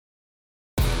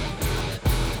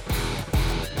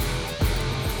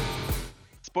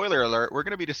spoiler alert, we're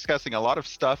going to be discussing a lot of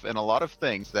stuff and a lot of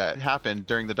things that happened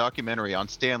during the documentary on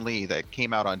Stan Lee that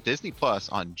came out on Disney Plus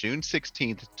on June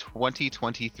 16th,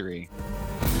 2023.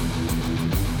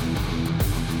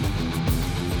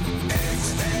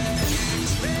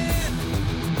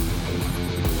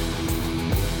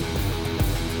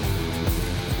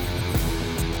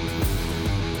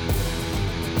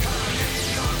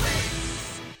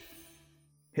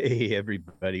 Hey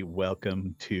everybody,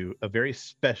 welcome to a very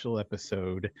special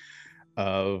episode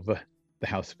of the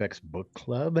House of X Book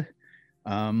Club.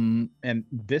 And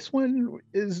this one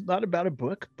is not about a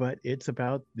book, but it's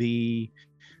about the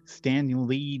Stan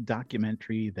Lee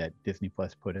documentary that Disney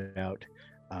Plus put out.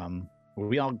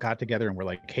 We all got together and we're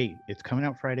like, hey, it's coming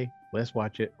out Friday. Let's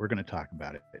watch it. We're going to talk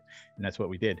about it. And that's what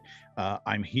we did.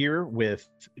 I'm here with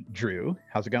Drew.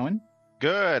 How's it going?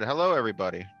 Good. Hello,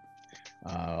 everybody.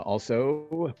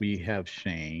 Also, we have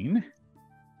Shane.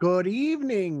 Good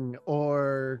evening,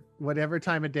 or whatever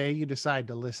time of day you decide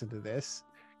to listen to this.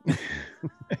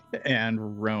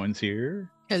 And Rowan's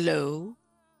here. Hello.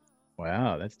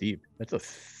 Wow, that's deep. That's a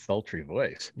sultry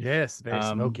voice. Yes, very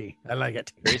smoky. I like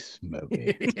it. Very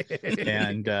smoky.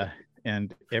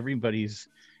 and everybody's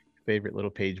favorite little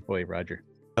page boy, Roger.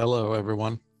 Hello,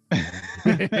 everyone.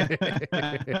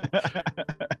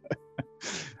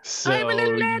 So I'm a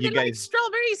little lad that likes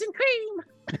strawberries and cream.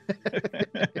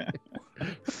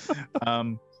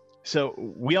 So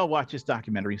we all watched this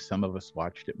documentary. Some of us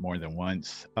watched it more than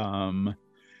once.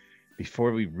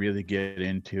 Before we really get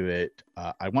into it,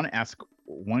 I want to ask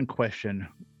one question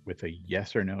with a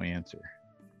yes or no answer.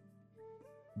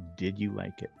 Did you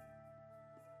like it?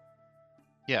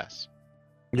 Yes.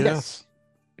 Yes.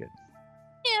 Good.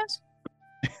 Yes.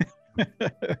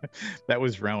 That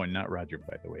was Rowan, not Roger,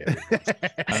 by the way.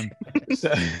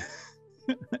 So,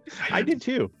 I did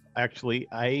too. Actually,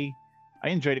 I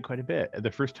enjoyed it quite a bit. The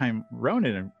first time Rowan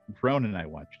and I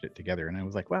watched it together, and I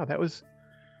was like, "Wow, that was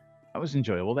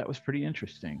enjoyable. That was pretty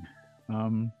interesting."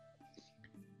 And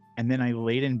then I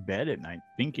laid in bed at night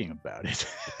thinking about it.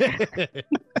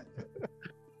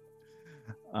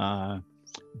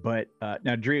 But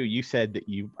now, Drew, you said that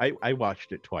I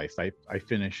watched it twice. I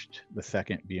finished the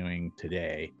second viewing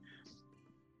today.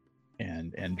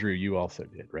 And Drew, you also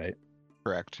did, right?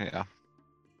 Correct, yeah.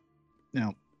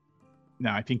 Now,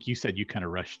 I think you said you kind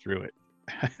of rushed through it.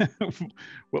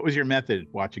 What was your method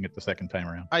watching it the second time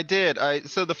around? I did.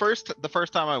 So the first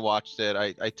time I watched it,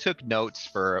 I took notes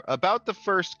for about the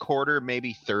first quarter,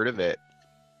 maybe third of it.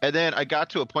 And then I got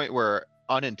to a point where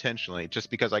unintentionally, just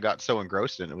because I got so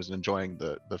engrossed in it, was enjoying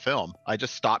the film, I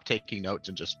just stopped taking notes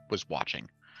and just was watching.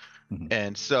 Mm-hmm.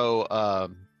 And so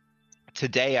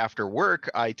today after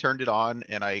work, I turned it on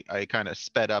and I kind of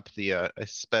sped it up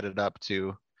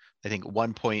to, I think,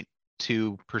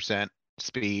 1.2%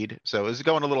 speed. So it was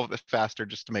going a little bit faster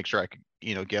just to make sure I could,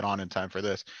 get on in time for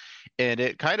this. And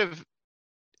it kind of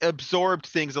absorbed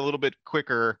things a little bit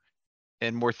quicker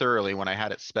and more thoroughly when I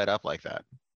had it sped up like that.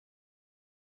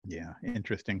 Yeah,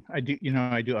 interesting. I do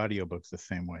audiobooks the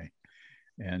same way.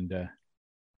 And you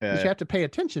have to pay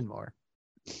attention more.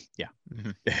 Yeah.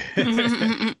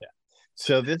 Yeah.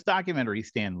 So this documentary,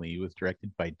 Stan Lee, was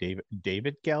directed by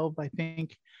David Gelb, I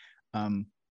think. And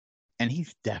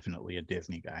he's definitely a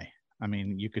Disney guy. I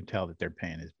mean, you could tell that they're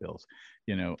paying his bills,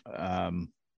 and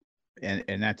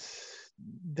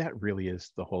that really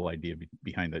is the whole idea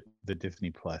behind the Disney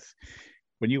Plus.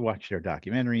 When you watch their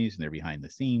documentaries and their behind the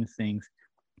scenes things,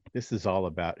 this is all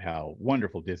about how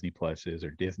wonderful Disney Plus is,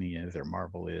 or Disney is, or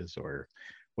Marvel is, or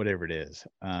whatever it is.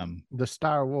 The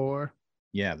Star War.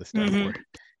 Yeah, the Star War.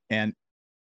 And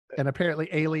apparently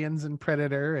Aliens and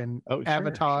Predator and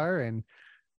Avatar. Sure. And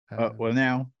well,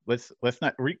 now let's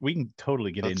not we can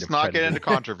totally get into Predator. Get into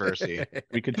controversy.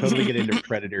 We could totally get into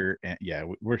Predator, and yeah,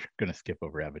 we're gonna skip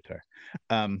over Avatar.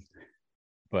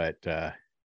 But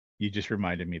you just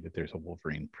reminded me that there's a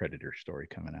Wolverine Predator story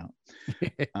coming out.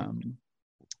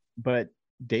 But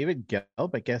David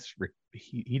Gelb, I guess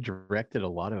he directed a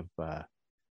lot of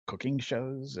cooking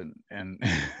shows and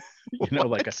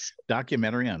like a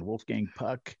documentary on Wolfgang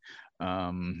Puck,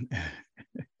 and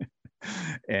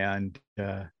then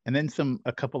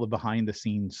a couple of behind the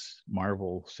scenes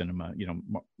Marvel cinema,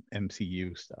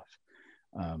 MCU stuff,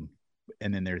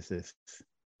 and then there's this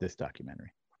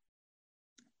documentary.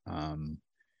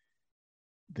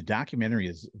 The documentary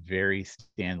is very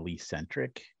Stan Lee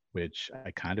centric, which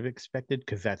I kind of expected,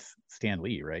 because that's Stan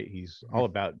Lee, right? He's all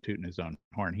about tooting his own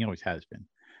horn. He always has been.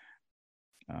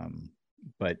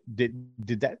 But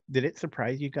did it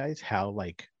surprise you guys how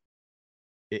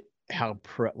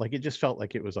it just felt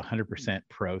like it was 100%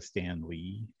 pro Stan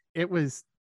Lee? It was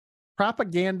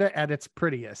propaganda at its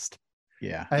prettiest.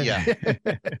 Yeah. Yeah.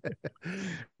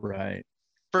 Right.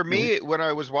 For Yeah, me, when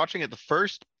I was watching it the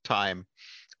first time,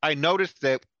 I noticed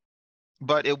that,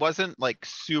 but it wasn't like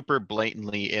super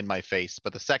blatantly in my face.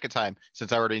 But the second time,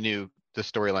 since I already knew the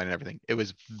storyline and everything, it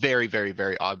was very, very,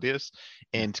 very obvious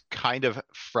and kind of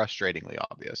frustratingly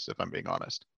obvious, if I'm being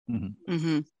honest. mhm.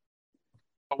 Mm-hmm.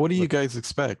 What do you Look- guys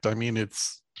expect? I mean,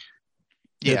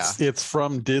 Yeah. it's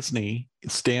from Disney.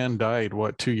 Stan died,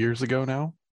 what, 2 years ago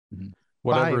now? Mhm.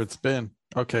 Whatever 5. it's been.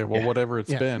 Okay, well, Yeah. whatever it's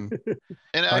Yeah. been.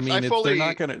 And I mean, fully,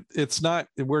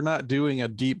 we're not doing a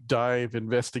deep dive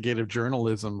investigative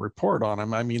journalism report on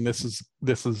him. I mean, this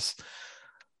is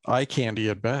eye candy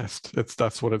at best.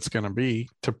 That's what it's going to be,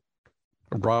 to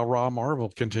raw Marvel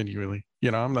continually.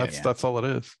 And Yeah. that's all it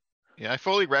is. yeah, I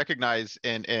fully recognize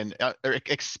or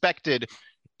expected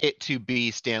it to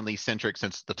be Stanley centric,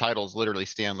 since the title is literally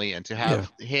Stanley, and to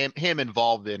have him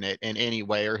involved in it in any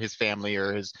way, or his family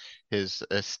or his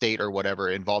estate or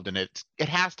whatever involved in it. It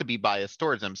has to be biased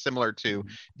towards him, similar to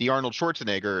the Arnold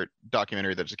Schwarzenegger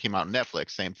documentary that just came out on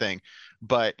Netflix. Same thing,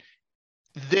 but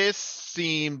this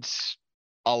seemed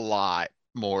a lot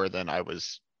more than I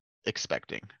was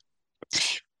expecting.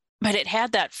 But it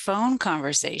had that phone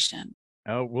conversation.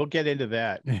 Oh, we'll get into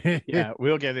that. Yeah,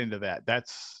 we'll get into that.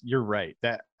 You're right.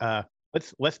 That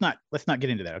let's not get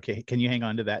into that. Okay. Can you hang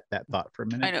on to that thought for a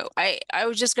minute? I know. I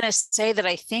was just going to say that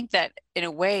I think that in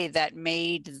a way that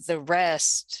made the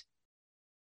rest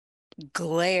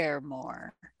glare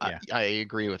more. Yeah. I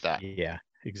agree with that. Yeah,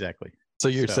 exactly. So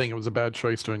you're saying it was a bad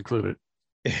choice to include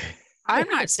it? I'm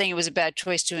not saying it was a bad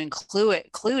choice to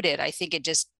include it. I think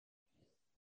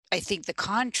the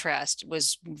contrast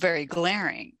was very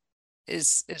glaring,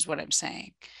 is what I'm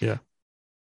saying. Yeah,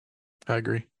 I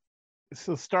agree.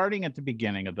 So starting at the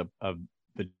beginning of the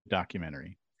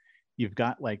documentary, you've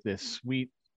got like this sweet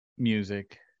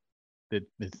music that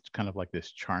it's kind of like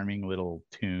this charming little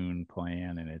tune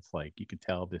playing, and it's like you can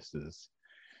tell this is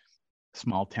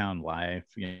small town life,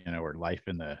 or life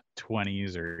in the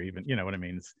 20s, or even, you know what I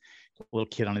mean? It's a little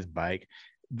kid on his bike.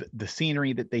 The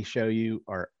scenery that they show you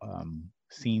are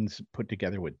scenes put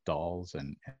together with dolls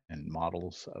and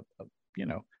models of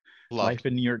life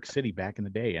in New York City back in the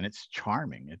day, and it's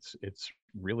charming. It's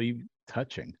really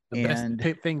touching. The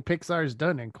best thing Pixar's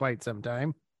done in quite some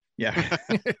time. Yeah.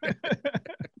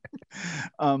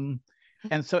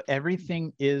 And so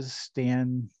everything is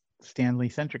Stanley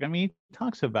centric. I mean, he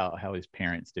talks about how his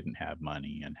parents didn't have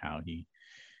money, and how he,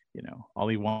 all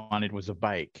he wanted was a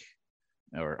bike,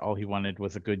 or all he wanted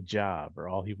was a good job, or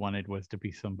all he wanted was to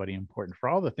be somebody important. For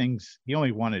all the things, he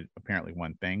only wanted apparently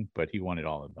one thing, but he wanted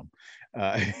all of them.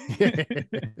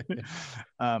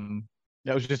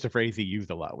 That was just a phrase he used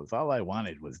a lot, was all I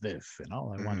wanted was this, and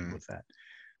all I wanted was that.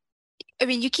 I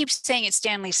mean, you keep saying it's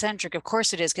Stanley centric. Of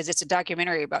course it is, because it's a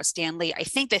documentary about Stan Lee. I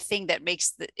think the thing that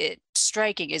makes it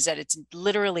striking is that it's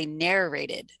literally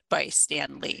narrated by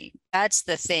Stan Lee. That's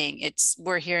the thing.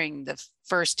 We're hearing the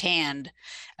firsthand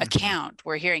account.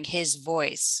 We're hearing his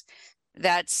voice.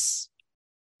 That's,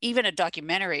 even a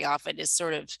documentary often is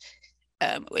sort of,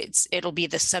 it'll be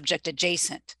the subject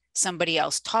adjacent. Somebody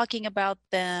else talking about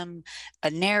them, a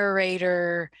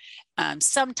narrator,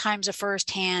 sometimes a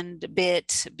firsthand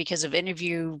bit because of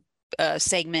interview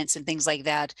segments and things like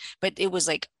that. But it was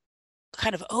like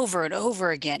kind of over and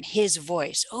over again, his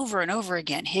voice, over and over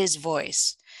again, his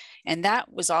voice. And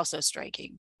that was also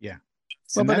striking. Yeah.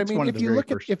 Well, but I mean, if you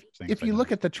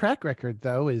look at the track record,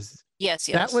 though, yes,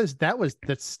 that was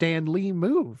the Stan Lee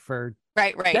move for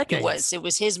right. decades. It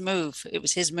was his move. It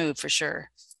was his move for sure.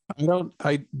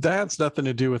 That has nothing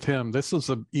to do with him. This is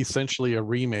essentially a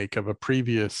remake of a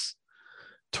previous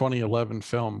 2011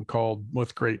 film called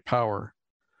With Great Power.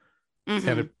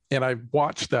 And I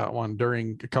watched that one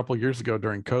a couple of years ago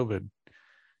during COVID.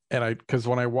 And because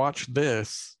when I watched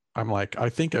this, I'm like, I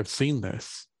think I've seen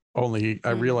this. Only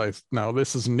I realized, no,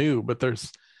 this is new, but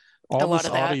there's all this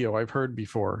audio I've heard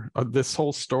before. This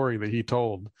whole story that he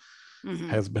told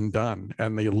has been done.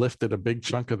 And they lifted a big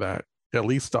chunk of that, at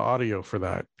least the audio for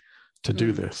that, to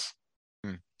do this.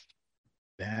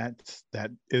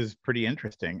 That is pretty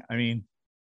interesting. I mean,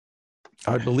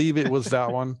 I believe it was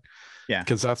that one. Yeah,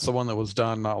 because that's the one that was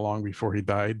done not long before he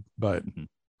died. But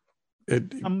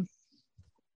it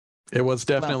was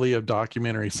definitely a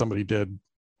documentary somebody did.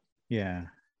 Yeah.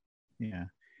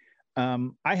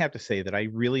 I have to say that I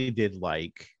really did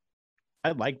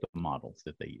I liked the models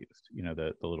that they used.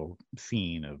 The little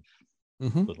scene of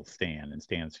little Stan and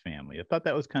Stan's family. I thought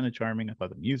that was kind of charming. I thought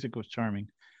the music was charming.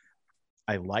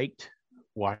 I liked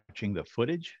watching the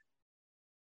footage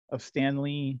of Stan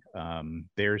Lee.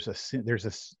 There's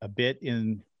a bit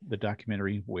in the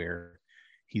documentary where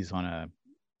he's on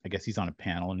I guess he's on a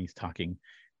panel and he's talking,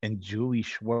 and Julie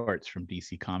Schwartz from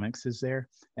DC Comics is there,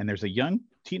 and there's a young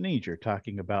teenager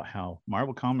talking about how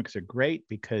Marvel Comics are great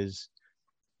because,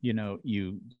 you know,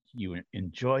 you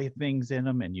enjoy things in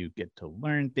them and you get to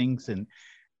learn things,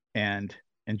 and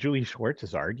Julie Schwartz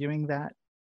is arguing that.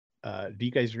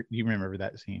 Do you remember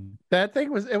that scene? That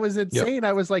thing was insane. Yep.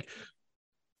 I was like,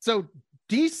 so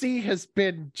DC has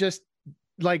been just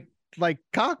like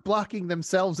cock blocking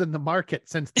themselves in the market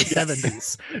since the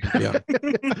 70s.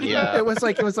 Yeah. It was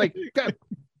like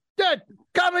God,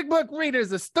 comic book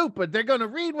readers are stupid. They're gonna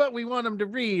read what we want them to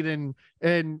read, and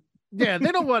yeah,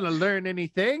 they don't want to learn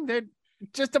anything. They're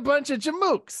just a bunch of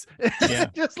jamooks. Yeah.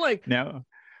 Just like no.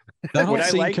 That whole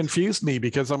scene confused me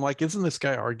because I'm like, isn't this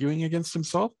guy arguing against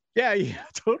himself? Yeah,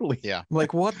 totally. Yeah. I'm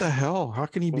like, what the hell? How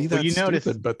can he be that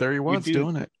stupid? But there he was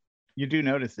doing it. You do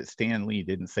notice that Stan Lee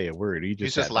didn't say a word.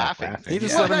 He's just laughing. He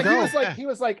just let him go. He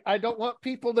was like, I don't want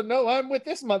people to know I'm with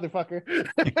this motherfucker.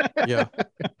 Yeah.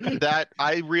 That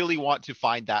I really want to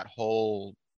find that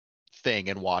whole thing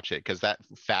and watch it because that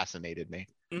fascinated me.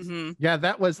 Mm-hmm. Yeah,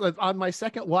 that was on my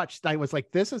second watch. I was like,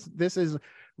 this is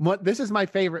my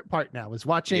favorite part now, is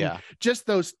watching just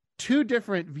those two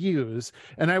different views.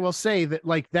 And I will say that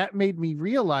like that made me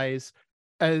realize,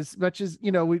 as much as,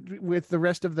 you know, with the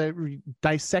rest of the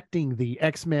dissecting the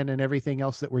X-Men and everything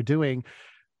else that we're doing,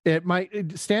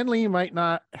 Stan Lee might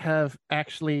not have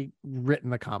actually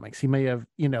written the comics. He may have,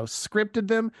 you know, scripted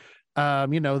them.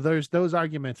 You know, there's those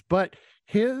arguments, but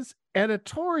his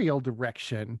editorial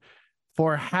direction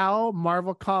for how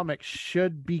Marvel Comics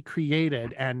should be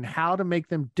created and how to make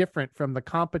them different from the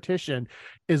competition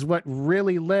is what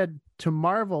really led to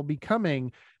Marvel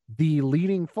becoming the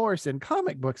leading force in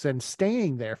comic books and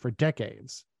staying there for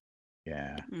decades.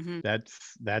 Yeah,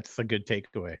 that's a good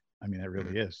takeaway. I mean, that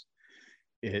really is.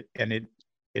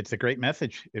 It's a great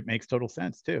message. It makes total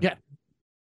sense too. Yeah,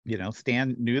 you know,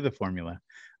 Stan knew the formula.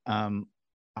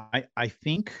 I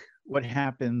think what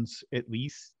happens, at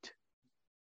least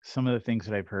some of the things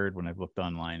that I've heard when I've looked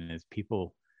online, is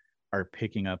people are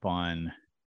picking up on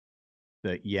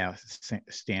the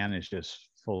Stan is just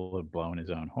full of blowing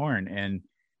his own horn. And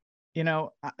you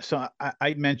know, so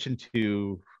I mentioned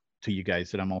to you guys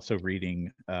that I'm also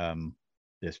reading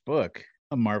this book,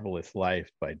 A Marvelous Life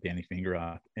by Danny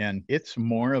Fingeroth. And it's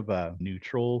more of a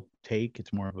neutral take.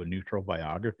 It's more of a neutral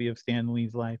biography of Stan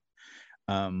Lee's life.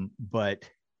 But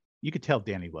you could tell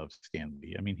Danny loves Stan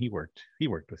Lee. I mean, he worked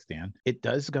with Stan. It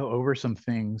does go over some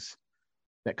things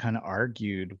that kind of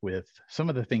argued with some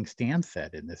of the things Stan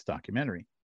said in this documentary.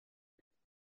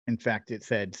 In fact, it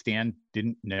said Stan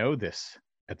didn't know this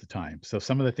at the time. So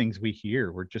some of the things we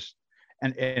hear were just,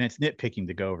 and it's nitpicking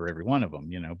to go over every one of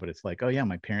them, you know, but it's like, oh yeah,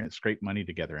 my parents scraped money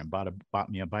together and bought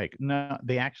me a bike. No,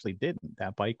 they actually didn't.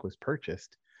 That bike was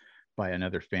purchased by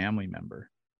another family member.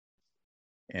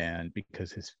 And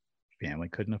because his family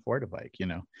couldn't afford a bike, you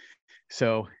know.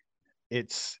 So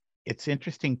it's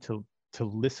interesting to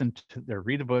listen to or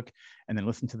read a book and then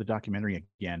listen to the documentary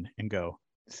again and go,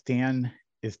 Stan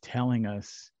is telling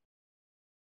us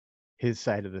his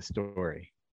side of the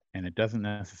story. And it doesn't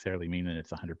necessarily mean that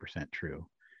it's 100% true.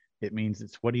 It means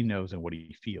it's what he knows and what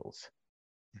he feels.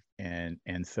 And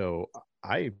so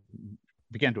I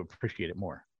began to appreciate it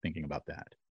more thinking about that.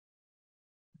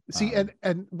 See,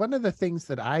 and one of the things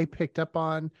that I picked up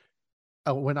on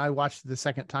when I watched the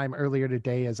second time earlier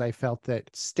today is I felt that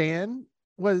Stan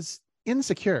was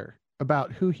insecure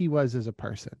about who he was as a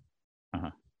person.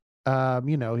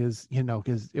 You know,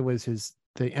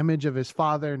 the image of his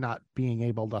father not being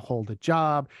able to hold a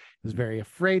job. He was very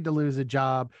afraid to lose a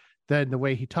job. Then the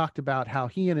way he talked about how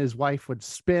he and his wife would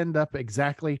spend up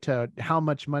exactly to how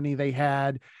much money they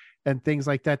had and things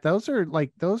like that. Those are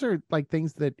like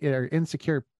things that are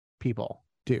insecure people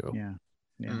do. Yeah.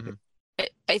 Mm-hmm.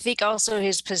 I think also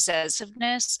his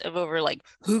possessiveness of over like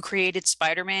who created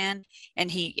Spider-Man,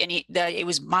 and it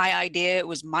was my idea.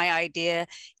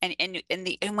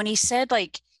 And when he said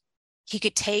like he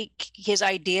could take his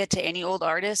idea to any old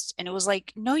artist, and it was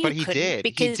like, no, you couldn't. Did.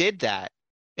 He did that,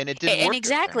 and it didn't work. And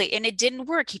exactly, and it didn't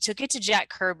work. He took it to Jack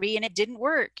Kirby, and it didn't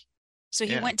work. So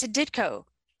he went to Ditko.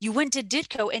 You went to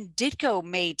Ditko, and Ditko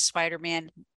made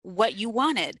Spider-Man what you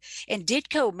wanted, and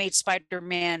Ditko made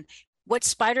Spider-Man what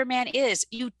Spider-Man is.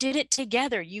 You did it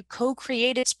together. You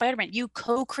co-created Spider-Man.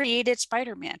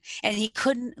 And he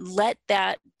couldn't let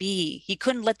that be. He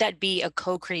couldn't let that be a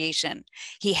co-creation.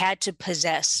 He had to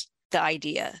possess the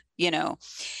idea, you know.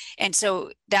 And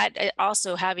so that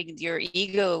also, having your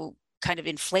ego kind of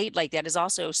inflate like that, is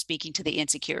also speaking to the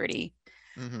insecurity.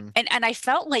 Mm-hmm. And I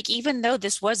felt like, even though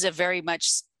this was a very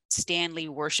much Stan Lee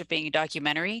worshiping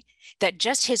documentary, that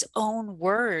just his own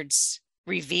words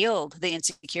revealed the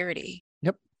insecurity.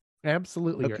 Yep,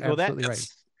 absolutely. Okay, You're well, absolutely right.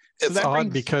 It's that odd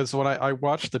brings- because when I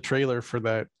watched the trailer for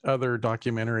that other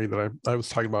documentary that I was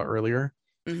talking about earlier,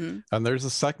 Mm-hmm. and there's a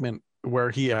segment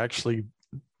where he actually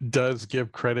does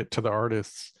give credit to the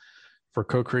artists for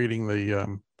co-creating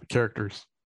the characters.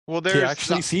 Well, He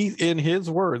actually, in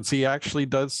his words, he actually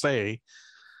does say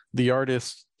the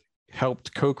artist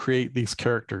helped co-create these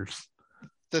characters.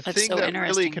 the That's thing so that really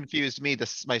interesting. confused me,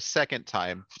 this is my second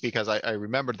time, because I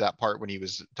remembered that part when he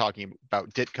was talking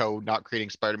about Ditko not creating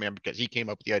Spider-Man because he came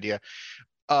up with the idea.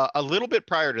 A little bit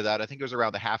prior to that, I think it was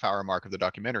around the half-hour mark of the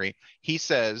documentary, he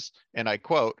says, and I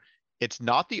quote, "It's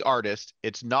not the artist,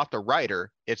 it's not the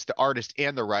writer, it's the artist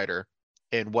and the writer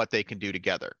and what they can do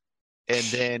together." And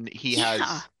then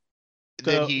Yeah.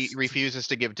 then So- he refuses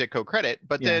to give Ditko credit,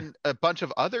 but Yeah. then a bunch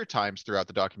of other times throughout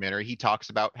the documentary, he talks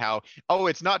about how, oh,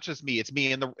 it's not just me, it's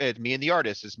me and the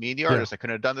artist, it's me and the artist. I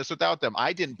couldn't have done this without them.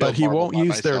 I didn't build But he Marvel won't by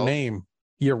use their myself." name.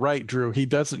 You're right, Drew. He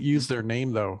doesn't use their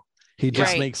name though. He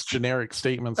just Right. makes generic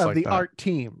statements Of like the that. art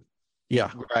team.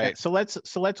 Yeah. Right. So let's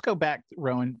go back,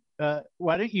 Rowan.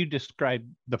 Why don't you describe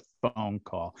the phone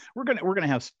call? We're gonna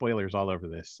have spoilers all over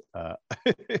this.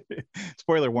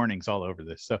 Spoiler warnings all over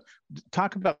this. So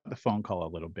talk about the phone call a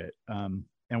little bit, and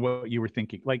what you were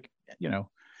thinking. Like,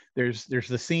 there's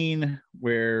the scene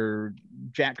where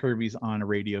Jack Kirby's on a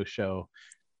radio show,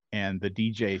 and the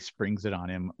DJ springs it on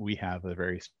him. We have a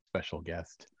very special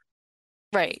guest.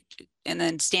 Right. And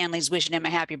then Stanley's wishing him a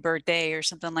happy birthday or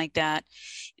something like that.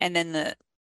 And then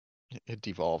It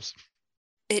devolves.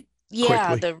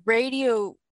 Quickly. the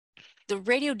radio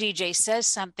DJ says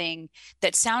something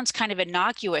that sounds kind of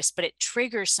innocuous, but it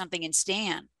triggers something in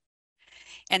Stan.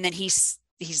 And then he's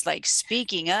like,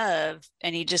 speaking of,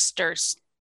 and he just starts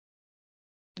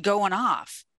going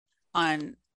off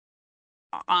on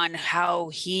how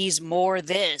he's more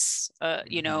this,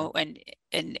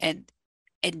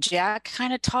 and Jack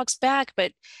kind of talks back,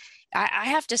 but I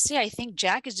have to say, I think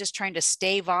Jack is just trying to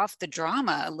stave off the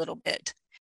drama a little bit.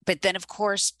 But then, of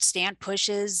course, Stan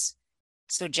pushes,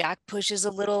 so Jack pushes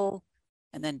a little,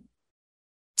 and then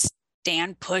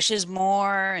Stan pushes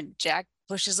more, and Jack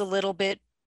pushes a little bit.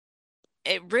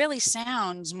 It really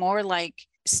sounds more like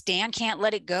Stan can't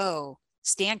let it go.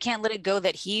 Stan can't let it go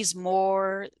that he's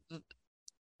more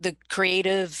the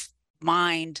creative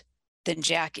mind than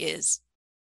Jack is.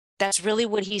 That's really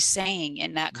what he's saying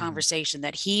in that conversation,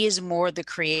 that he is more the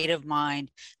creative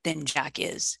mind than Jack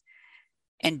is.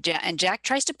 And Jack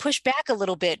tries to push back a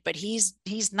little bit, but he's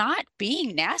not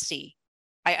being nasty.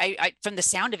 I from the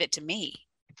sound of it to me.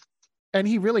 And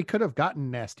he really could have gotten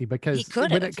nasty, because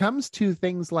when it comes to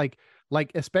things like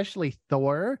especially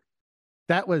Thor,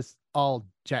 that was all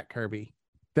Jack Kirby.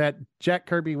 That Jack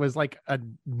Kirby was like a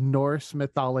Norse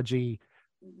mythology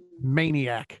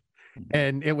maniac.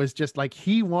 And it was just like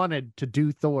he wanted to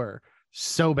do Thor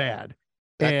so bad.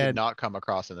 That did not come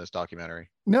across in this documentary.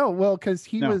 No, well, because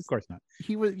of course not.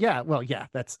 He was, yeah, well, yeah,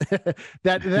 that's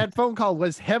that phone call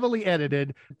was heavily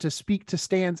edited to speak to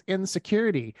Stan's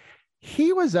insecurity.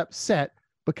 He was upset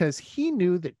because he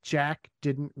knew that Jack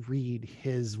didn't read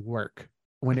his work.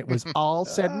 When it was all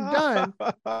said and done,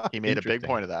 He made a big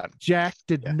point of that. Jack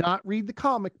did not read the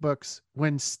comic books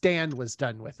when Stan was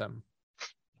done with them.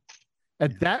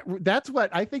 And that's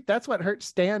what I think, that's what hurt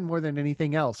Stan more than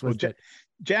anything else, was that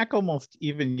Jack almost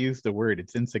even used the word,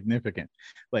 it's insignificant.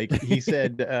 Like he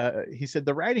said,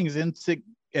 the writing's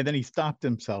insignificant, and then he stopped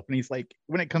himself and he's like,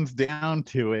 when it comes down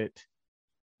to it,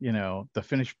 the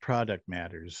finished product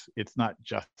matters. It's not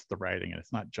just the writing and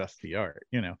it's not just the art,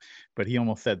 but he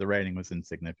almost said the writing was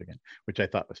insignificant, which I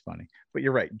thought was funny. But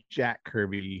you're right, Jack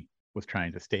Kirby was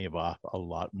trying to stave off a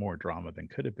lot more drama than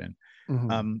could have been.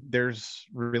 There's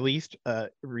released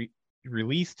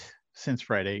since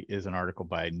Friday is an article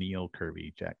by Neil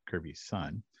Kirby, Jack Kirby's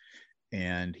son,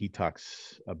 and he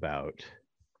talks about,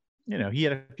 he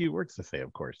had a few words to say,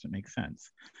 of course, it makes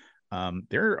sense.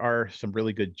 There are some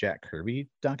really good Jack Kirby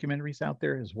documentaries out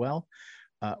there as well,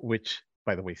 which,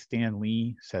 by the way, Stan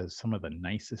Lee says some of the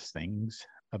nicest things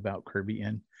about Kirby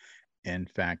in. In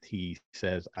fact, he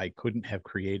says, I couldn't have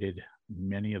created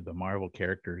many of the Marvel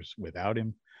characters without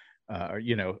him,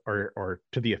 or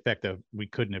to the effect of, we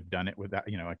couldn't have done it without,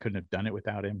 I couldn't have done it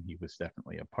without him. He was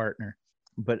definitely a partner.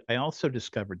 But I also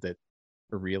discovered that,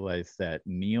 or realized that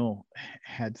Neil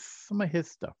had some of his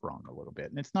stuff wrong a little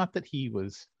bit. And it's not that he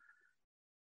was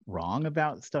wrong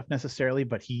about stuff necessarily,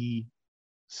 but he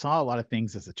saw a lot of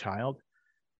things as a child.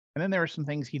 And then there were some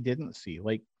things he didn't see.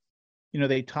 Like,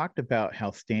 they talked about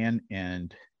how Stan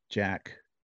and Jack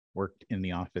worked in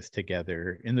the office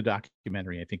together in the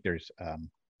documentary. I think there's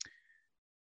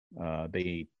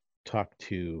they talked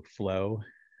to Flo,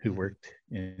 who worked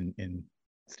in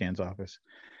Stan's office.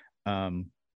 And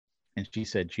she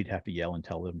said she'd have to yell and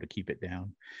tell them to keep it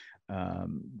down.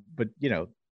 But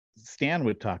Stan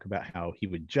would talk about how he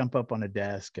would jump up on a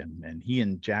desk and he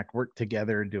and Jack worked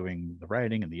together doing the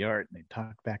writing and the art, and they'd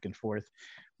talk back and forth.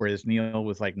 Whereas Neil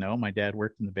was like, no, my dad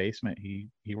worked in the basement. He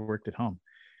worked at home.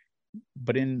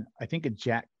 But in, I think, a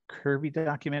Jack Kirby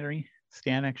documentary,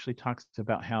 Stan actually talks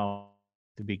about how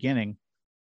at the beginning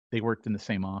they worked in the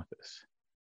same office.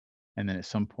 And then at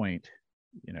some point,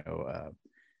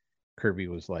 Kirby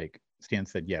was like, Stan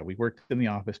said, yeah, we worked in the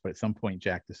office, but at some point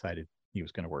Jack decided he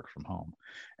was going to work from home.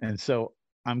 And so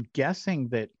I'm guessing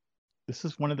that this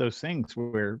is one of those things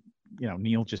where,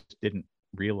 Neil just didn't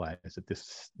realize that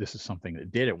this is something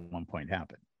that did at one point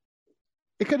happen.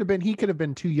 He could have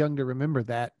been too young to remember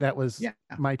that. That was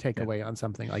my takeaway on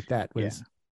something like that was.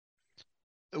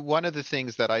 One of the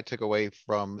things that I took away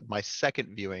from my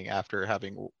second viewing after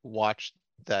having watched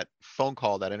that phone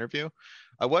call, that interview,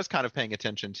 I was kind of paying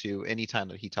attention to any time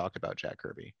that he talked about Jack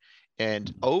Kirby.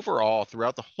 And overall,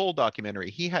 throughout the whole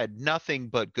documentary, he had nothing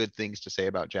but good things to say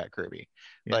about Jack Kirby.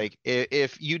 Yeah. Like,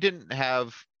 if you didn't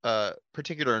have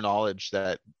particular knowledge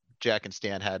that Jack and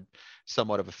Stan had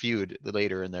somewhat of a feud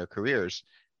later in their careers,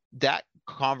 that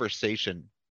conversation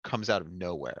comes out of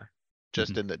nowhere,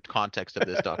 just in the context of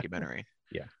this documentary.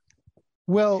 Yeah.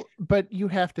 Well, but you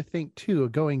have to think too,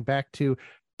 going back to,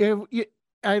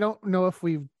 I don't know if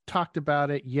we've talked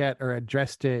about it yet or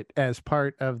addressed it as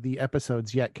part of the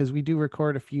episodes yet, because we do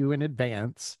record a few in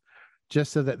advance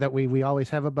just so that we always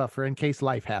have a buffer in case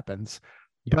life happens.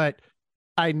 Yeah. But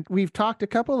we've talked a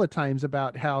couple of times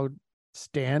about how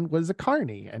Stan was a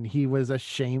carny and he was a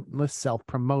shameless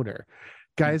self-promoter.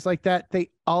 Guys like that,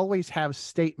 they always have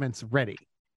statements ready.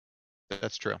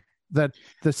 That's true. The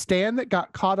Stan that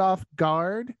got caught off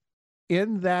guard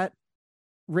in that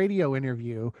radio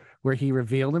interview where he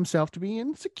revealed himself to be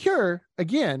insecure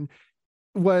again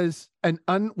was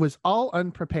all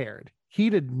unprepared. He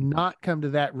did not come to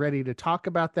that ready to talk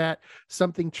about that.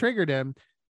 Something triggered him,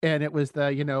 and it was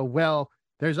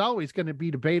there's always going to be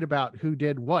debate about who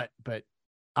did what, but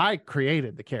I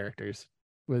created the characters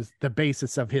was the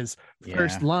basis of his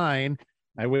first line.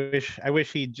 I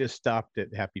wish he'd just stopped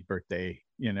at happy birthday,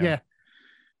 Yeah.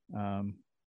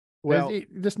 Well,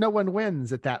 just no one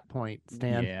wins at that point,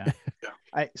 Stan. Yeah.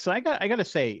 I got to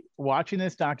say, watching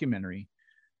this documentary,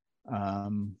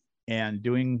 and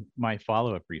doing my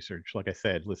follow-up research, like I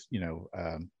said,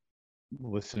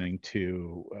 listening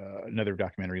to another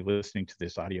documentary, listening to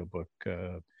this audiobook,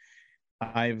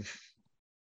 I've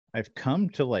come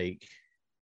to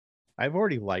I've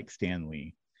already liked Stan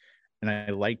Lee, and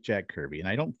I like Jack Kirby, and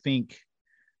I don't think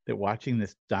that watching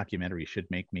this documentary should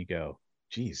make me go,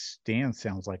 geez, Stan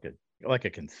sounds like a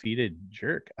conceited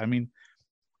jerk. I mean,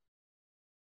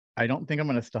 I don't think I'm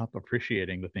going to stop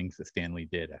appreciating the things that Stan Lee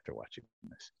did after watching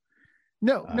this.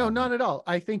 No, not at all.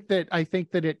 I think that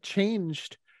it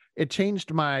changed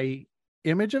my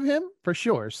image of him for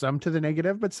sure. Some to the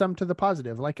negative, but some to the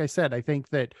positive. Like I said, I think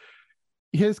that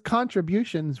his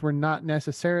contributions were not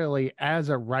necessarily as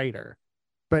a writer,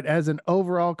 but as an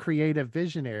overall creative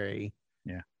visionary.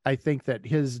 Yeah. I think that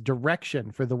his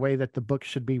direction for the way that the book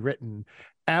should be written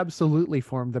absolutely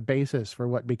formed the basis for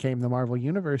what became the Marvel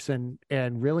Universe and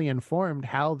really informed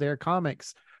how their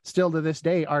comics still to this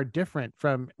day are different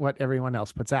from what everyone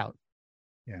else puts out.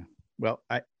 Yeah. Well,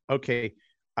 I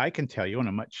can tell you on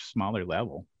a much smaller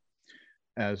level,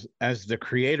 as the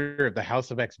creator of the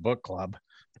House of X book club,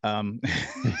 I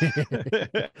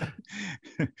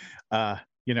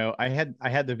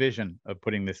had the vision of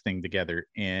putting this thing together,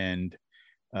 and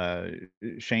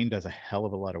Shane does a hell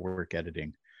of a lot of work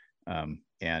editing,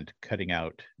 and cutting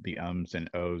out the ums and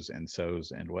ohs and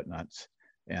so's and whatnots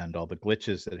and all the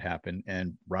glitches that happen.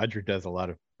 And Roger does a lot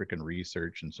of freaking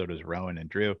research, and so does Rowan and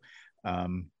Drew.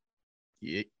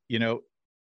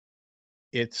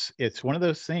 It's one of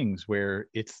those things where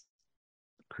it's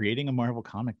creating a Marvel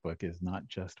comic book is not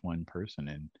just one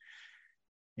person,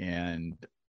 and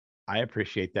I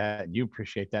appreciate that, and you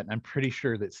appreciate that, and I'm pretty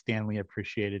sure that Stan Lee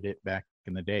appreciated it back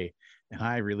in the day, and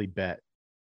I really bet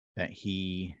that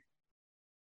he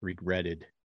regretted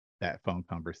that phone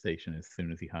conversation as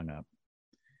soon as he hung up.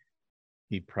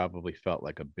 He probably felt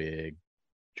like a big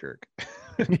jerk,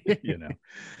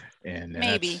 and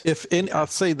maybe I'll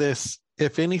say this: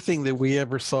 if anything that we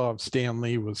ever saw of Stan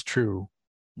Lee was true,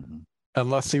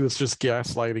 unless he was just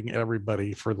gaslighting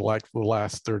everybody for the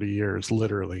last 30 years,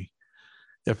 literally.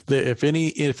 If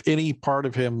any part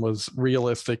of him was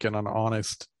realistic and an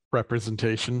honest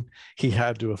representation, he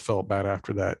had to have felt bad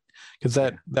after that, because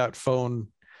that phone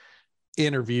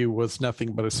interview was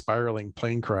nothing but a spiraling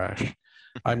plane crash.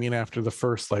 I mean, after the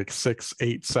first like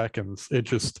 6-8 seconds,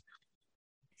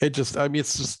 I mean,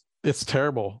 it's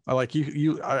terrible.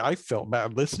 I felt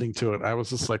bad listening to it. I was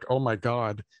just like, oh my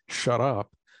God, shut up.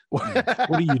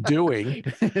 What are you doing?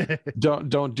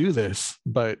 Don't do this.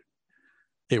 But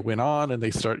it went on and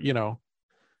they start,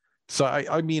 so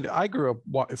I mean, I grew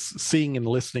up seeing and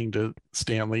listening to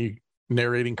Stan Lee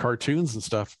narrating cartoons and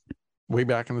stuff way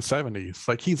back in the 70s.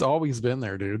 Like, he's always been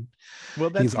there, dude. Well,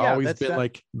 he's always been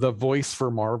like the voice for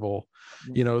Marvel,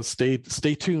 stay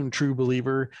tuned, true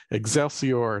believer,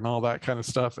 Excelsior, and all that kind of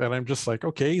stuff. And I'm just like,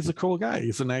 okay, he's a cool guy.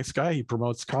 He's a nice guy. He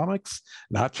promotes comics,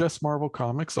 not just Marvel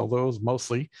comics, although it's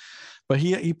mostly, but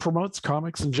he promotes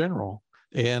comics in general.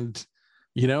 And,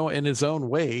 in his own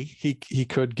way, he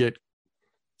could get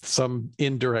some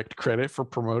indirect credit for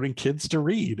promoting kids to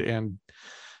read and,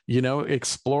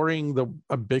 exploring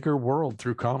a bigger world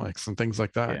through comics and things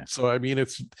like that. Yeah. So, I mean,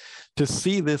 it's to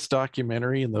see this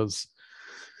documentary and those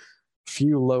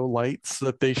few low lights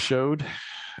that they showed.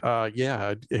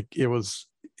 It was,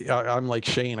 I'm like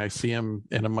Shane, I see him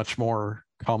in a much more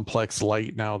complex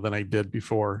light now than I did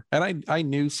before. And I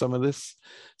knew some of this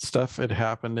stuff had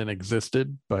happened and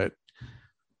existed, but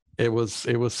it was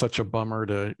such a bummer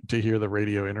to hear the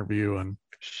radio interview. And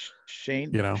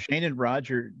Shane and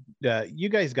Roger, you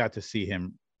guys got to see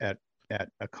him at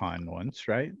a con once,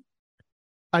 right?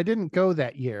 I didn't go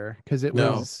that year because the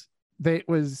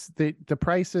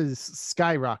prices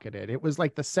skyrocketed. It was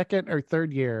like the second or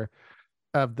third year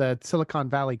of the Silicon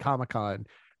Valley Comic-Con.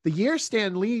 The year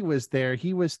Stan Lee was there,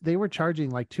 they were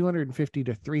charging like $250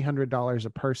 to $300 a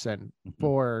person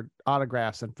for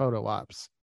autographs and photo ops.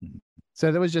 So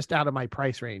that was just out of my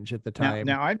price range at the time.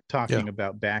 Now I'm talking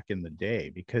about back in the day,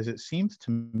 because it seems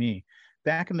to me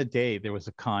back in the day there was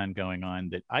a con going on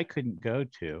that I couldn't go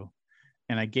to,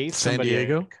 and I gave somebody San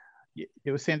Diego.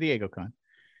 It was San Diego Con.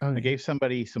 I gave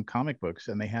somebody some comic books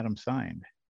and they had them signed.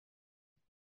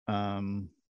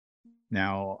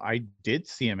 Now I did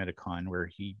see him at a con where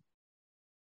he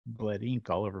bled ink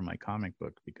all over my comic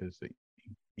book because the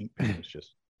ink pen was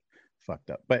just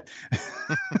fucked up. But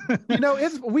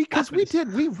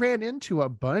we ran into a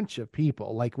bunch of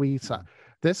people. Like, we saw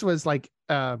this was like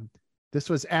this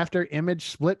was after Image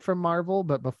split from Marvel,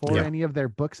 but before any of their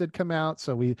books had come out.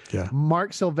 So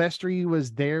Mark Silvestri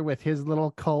was there with his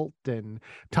little cult, and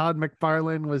Todd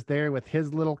McFarlane was there with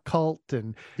his little cult,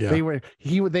 and they were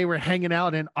hanging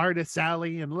out in Artist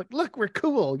Alley, and look, we're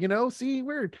cool, see,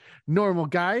 we're normal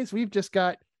guys. We've just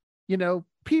got,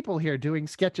 people here doing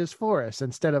sketches for us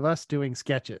instead of us doing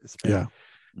sketches. But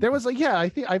there was I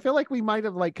feel like we might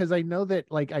have, because I know that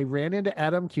I ran into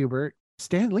Adam Kubert.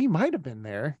 Stan Lee might have been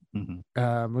there.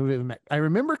 I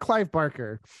remember Clive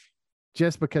Barker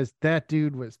just because that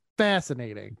dude was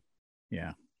fascinating.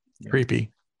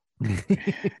 Creepy.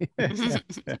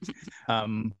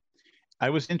 I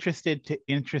was interested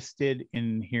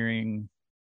in hearing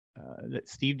that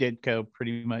Steve Ditko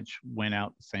pretty much went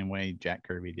out the same way Jack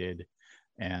Kirby did,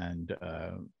 and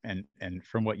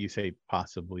from what you say,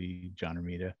 possibly John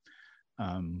Romita.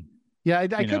 I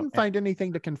couldn't find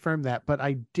anything to confirm that, but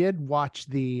I did watch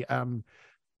the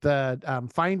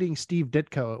Finding Steve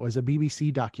Ditko. It was a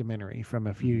BBC documentary from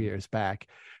a few years back.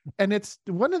 And it's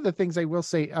one of the things I will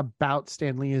say about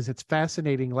Stan Lee is it's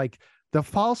fascinating, like the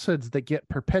falsehoods that get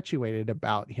perpetuated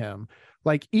about him.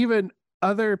 Like, even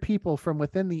other people from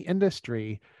within the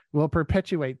industry will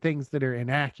perpetuate things that are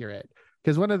inaccurate.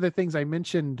 Because one of the things I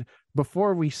mentioned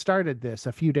before we started this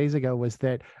a few days ago was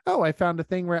that, I found a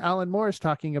thing where Alan Moore is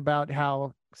talking about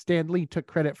how Stan Lee took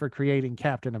credit for creating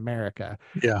Captain America.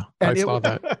 Yeah, I saw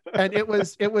that. And it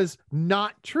was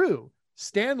not true.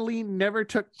 Stan Lee never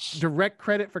took direct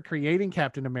credit for creating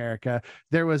Captain America.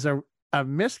 There was a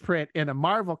misprint in a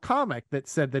Marvel comic that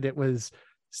said that it was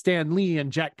Stan Lee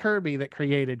and Jack Kirby that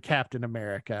created Captain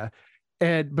America.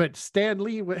 But Stan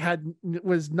Lee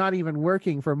was not even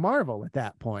working for Marvel at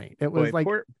that point. It was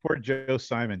poor Joe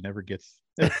Simon never gets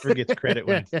credit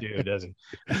when it's due, does he?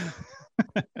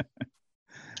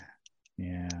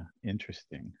 Yeah,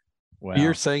 interesting. Wow.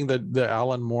 You're saying that the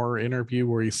Alan Moore interview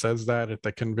where he says that at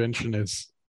the convention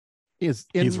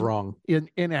he's wrong,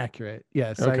 inaccurate.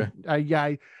 Yes, okay.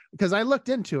 I because I looked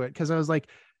into it because I was like,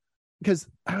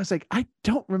 I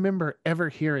don't remember ever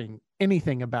hearing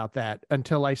anything about that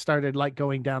until I started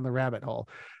going down the rabbit hole.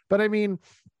 But I mean,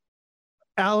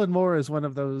 Alan Moore is one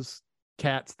of those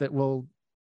cats that will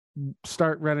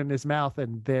start running his mouth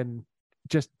and then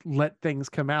just let things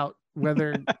come out,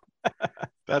 whether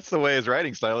that's the way his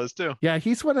writing style is too. Yeah,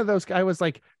 he's one of those. I was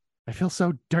like, I feel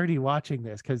so dirty watching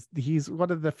this because he's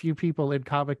one of the few people in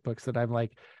comic books that I'm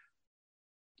like,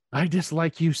 I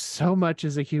dislike you so much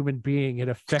as a human being. It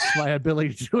affects my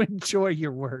ability to enjoy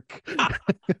your work.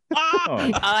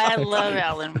 Oh, I love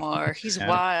Alan Moore. He's Yeah.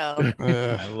 wild,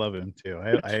 I love him too.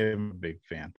 I am a big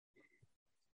fan.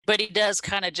 but he does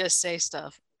kind of just say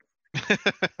stuff.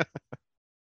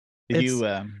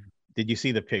 Did you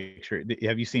see the picture?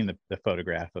 Have you seen the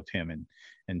photograph of him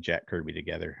and Jack Kirby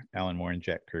together? Alan Moore and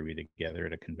Jack Kirby together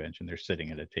at a convention. They're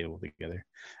sitting at a table together.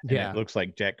 And Yeah. it looks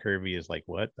like Jack Kirby is like,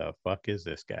 what the fuck is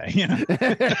this guy? You know?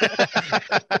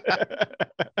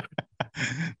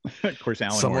 Of course,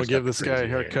 Alan Someone Moore's give got this the guy a crazy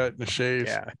hair. haircut and a shave.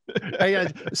 Yeah.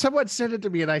 Someone sent it to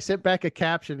me and I sent back a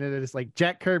caption and it's like,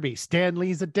 Jack Kirby, Stan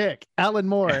Lee's a dick. Alan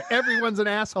Moore, everyone's an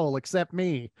asshole except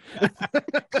me.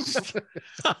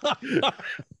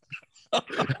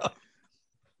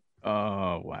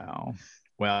 Oh wow.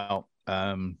 Well,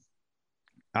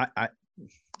 I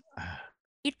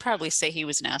He'd probably say he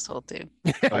was an asshole too.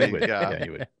 I would, Yeah. he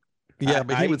would. Yeah,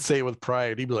 but he I- would say it with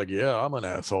pride. He'd be like, "Yeah, I'm an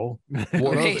asshole."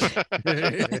 What Right. of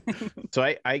it? So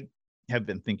I have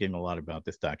been thinking a lot about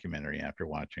this documentary after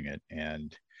watching it,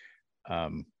 and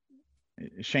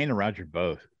Shane and Roger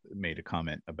both made a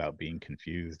comment about being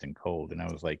confused and cold, and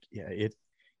I was like, yeah, it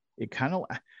kind of,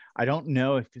 I don't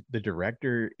know if the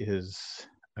director is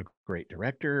a great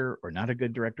director or not a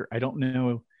good director. I don't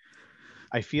know.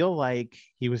 I feel like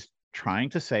he was trying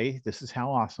to say this is how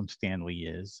awesome Stan Lee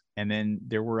is, and then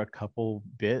there were a couple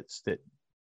bits that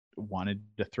wanted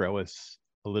to throw us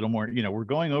a little more, we're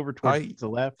going over towards the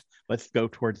left, let's go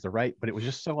towards the right, but it was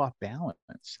just so off balance.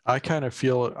 I kind of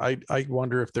feel I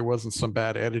wonder if there wasn't some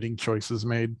bad editing choices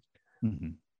made.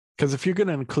 Mhm. Because if you're going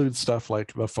to include stuff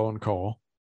like the phone call,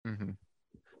 Mhm.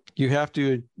 you have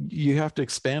to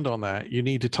expand on that. You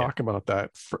need to talk about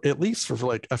that for at least for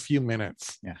like a few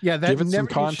minutes. Yeah, that Give it some never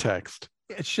context.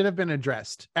 it should have been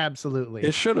addressed. Absolutely.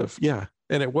 It should have, yeah.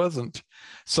 And it wasn't.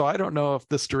 So I don't know if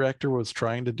this director was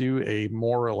trying to do a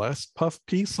more or less puff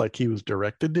piece like he was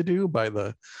directed to do by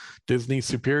the Disney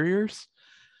superiors,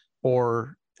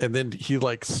 and then he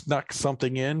like snuck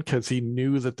something in because he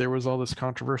knew that there was all this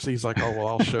controversy. He's like, oh, well,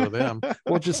 I'll show them.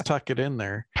 We'll just tuck it in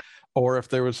there. Or if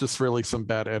there was just really some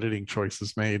bad editing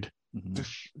choices made. Mhm.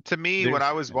 To me, when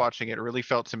I was watching it, it really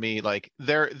felt to me like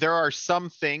there are some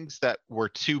things that were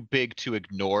too big to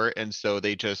ignore, and so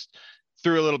they just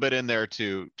threw a little bit in there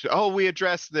to oh, we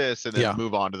address this and then Yeah.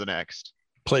 move on to the next.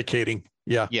 Placating.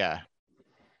 Yeah. Yeah.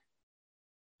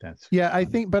 That's I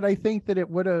funny. think that it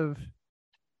would have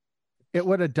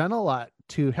done a lot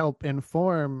to help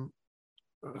inform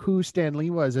who Stan Lee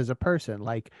was as a person.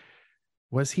 Like,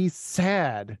 was he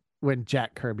sad when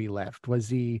Jack Kirby left?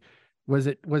 Was it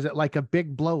like a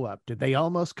big blow up? Did they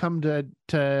almost come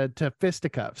to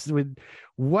fisticuffs?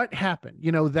 What happened?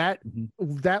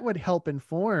 Mhm. That would help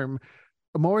inform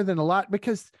more than a lot,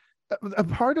 because a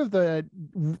part of the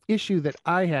issue that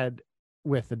I had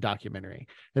with the documentary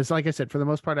is, like I said, for the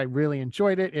most part, I really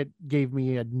enjoyed it. It gave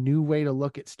me a new way to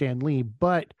look at Stan Lee,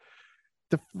 but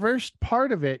the first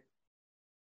part of it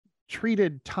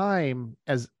treated time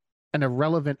as an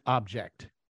irrelevant object.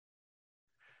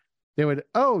 They would,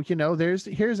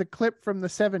 here's a clip from the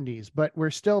 70s, but we're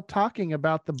still talking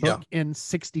about the book in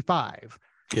 65.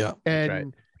 Yeah.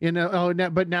 And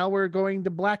but now we're going to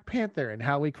Black Panther and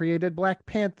how we created Black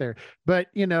Panther. But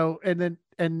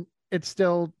and it's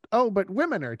still, but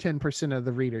women are 10% of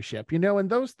the readership, and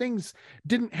those things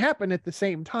didn't happen at the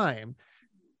same time.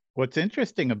 What's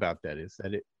interesting about that is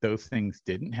that those things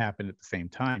didn't happen at the same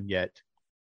time, yet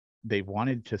they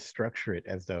wanted to structure it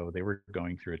as though they were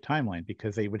going through a timeline,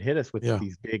 because they would hit us with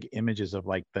these big images of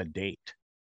like the date.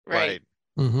 Right.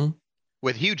 Mm-hmm.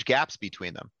 With huge gaps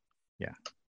between them. Yeah.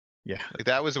 Like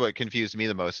that was what confused me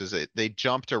the most, is that they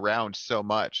jumped around so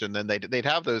much, and then they'd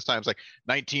have those times like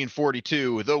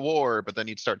 1942, the war, but then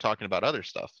you'd start talking about other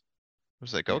stuff. I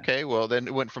was like, Yeah. okay, well then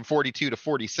it went from 42 to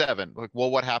 47. Like, well,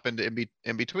 what happened in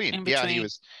between? In Yeah, between.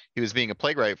 he was being a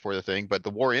playwright for the thing, but the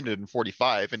war ended in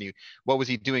 45, and what was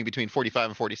he doing between 45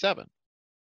 and 47?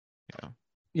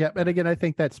 Yeah, but again, I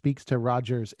think that speaks to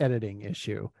Roger's editing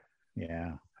issue.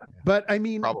 Yeah. But I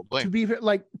mean, Probably. to be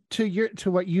like to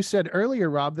what you said earlier,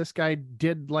 Rob, this guy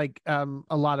did like a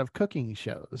lot of cooking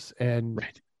shows, and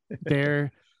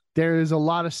Right. there's a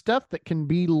lot of stuff that can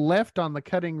be left on the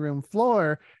cutting room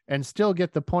floor and still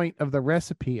get the point of the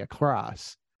recipe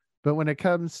across. But when it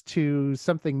comes to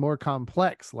something more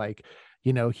complex, like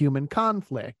human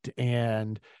conflict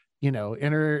and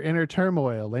inner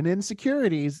turmoil and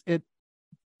insecurities,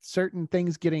 certain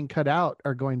things getting cut out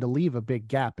are going to leave a big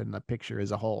gap in the picture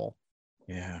as a whole.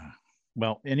 Yeah.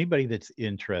 Well, anybody that's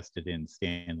interested in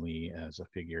Stan Lee as a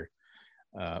figure,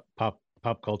 pop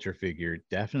culture figure,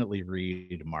 definitely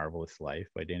read Marvelous Life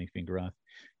by Danny Fingeroth.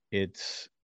 it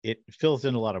fills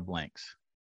in a lot of blanks,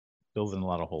 fills in a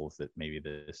lot of holes that maybe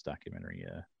this documentary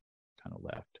kind of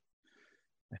left.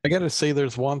 I got to say,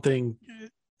 there's one thing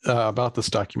about this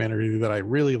documentary that I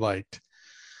really liked.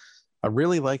 I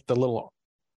really liked the little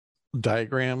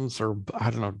diagrams, or I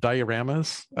don't know,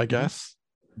 dioramas, I guess.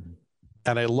 Mm-hmm.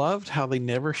 And I loved how they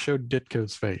never showed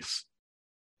Ditko's face.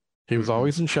 He was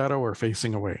always in shadow or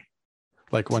facing away.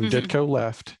 Like when Ditko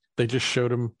left, they just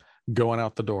showed him going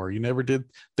out the door. You never did.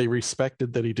 They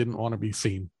respected that he didn't want to be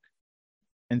seen.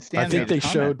 And Stan, I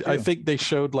think they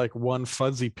showed like one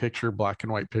fuzzy picture, black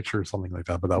and white picture or something like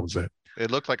that, but that was it. It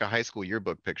looked like a high school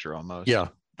yearbook picture almost. Yeah,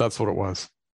 that's what it was.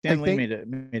 Stan Lee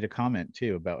made a comment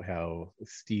too about how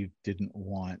Steve didn't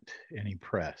want any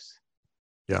press.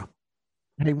 Yeah.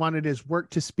 He wanted his work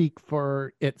to speak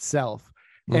for itself.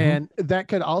 Mm-hmm. And that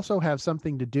could also have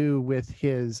something to do with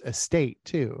his estate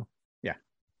too. Yeah.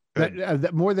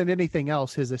 That more than anything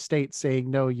else, his estate saying,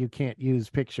 no, you can't use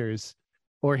pictures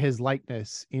or his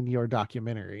likeness in your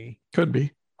documentary. Could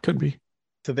be.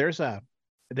 So there's a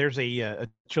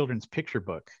children's picture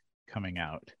book coming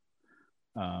out.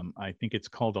 I think it's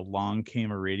called Along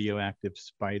Came a Radioactive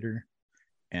Spider,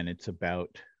 and it's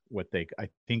about I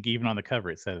think even on the cover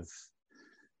it says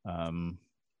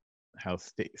how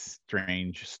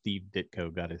strange Steve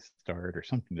Ditko got his start or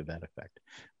something to that effect.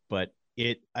 But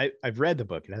I've read the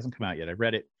book. It hasn't come out yet. I've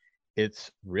read it.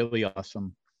 It's really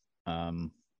awesome.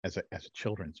 As a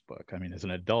children's book. I mean, as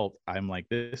an adult, I'm like,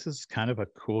 this is kind of a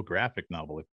cool graphic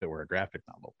novel if it were a graphic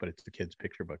novel, but it's the kid's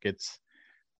picture book.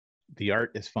 The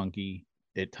art is funky.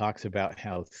 It talks about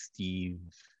how Steve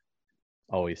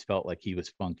always felt like he was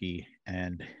funky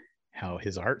and how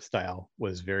his art style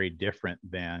was very different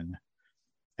than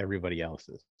everybody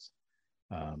else's.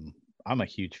 I'm a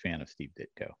huge fan of Steve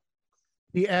Ditko.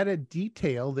 He added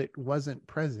detail that wasn't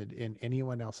present in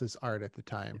anyone else's art at the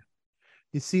time.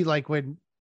 You see, like when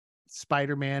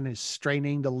Spider-Man is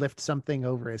straining to lift something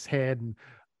over his head and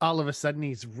all of a sudden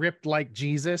he's ripped like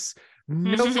Jesus.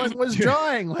 No one was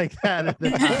drawing like that at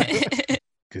the time.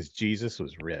 Because Jesus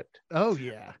was ripped. Oh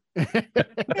yeah.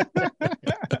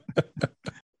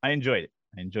 I enjoyed it.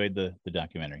 I enjoyed the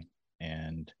documentary,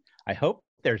 and I hope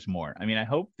there's more. I mean, I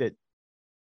hope that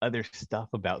other stuff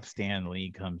about Stan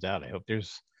Lee comes out. I hope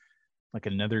there's like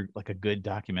a good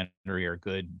documentary or a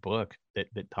good book that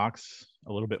talks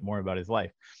a little bit more about his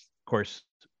life. Of course,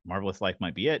 Marvelous Life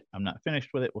might be it. I'm not finished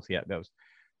with it. We'll see how it goes.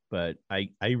 But I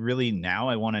really now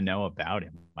I want to know about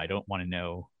him. I don't want to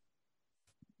know,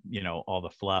 all the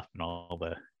fluff and all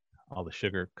the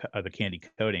sugar, the candy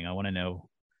coating. I want to know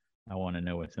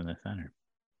what's in the center.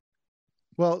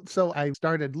 Well, so I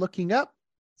started looking up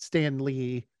Stan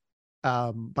Lee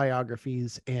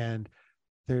biographies, and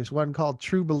there's one called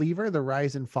True Believer: The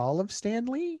Rise and Fall of Stan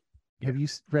Lee. Yeah. Have you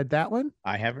read that one?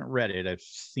 I haven't read it. I've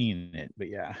seen it, but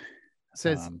yeah. It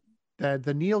says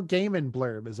the Neil Gaiman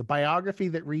blurb is a biography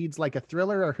that reads like a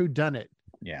thriller or whodunit.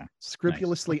 Yeah.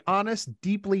 Scrupulously honest,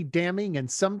 deeply damning, and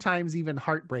sometimes even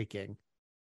heartbreaking.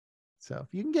 So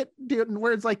if you can get doing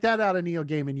words like that out of Neil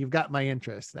Gaiman, you've got my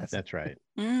interest. That's right.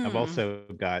 I've also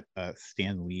got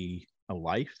Stan Lee: A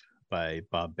Life by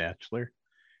Bob Batchelor,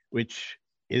 which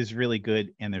is really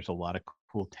good, and there's a lot of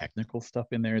cool technical stuff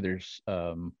in there.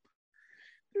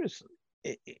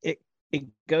 It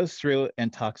goes through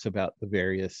and talks about the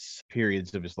various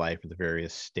periods of his life, or the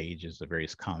various stages, the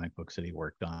various comic books that he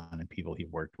worked on and people he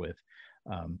worked with.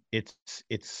 It's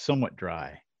somewhat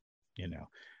dry,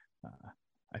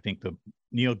 I think the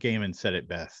Neil Gaiman said it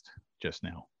best just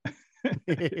now.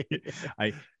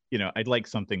 I'd like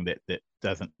something that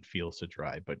doesn't feel so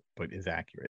dry, but is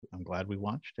accurate. I'm glad we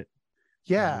watched it.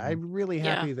 Yeah, I'm really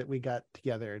happy that we got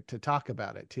together to talk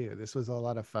about it too. This was a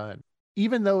lot of fun.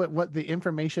 Even though what the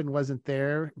information wasn't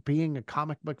there, being a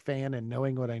comic book fan and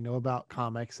knowing what I know about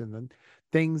comics and the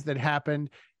things that happened,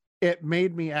 it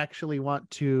made me actually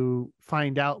want to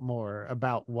find out more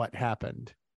about what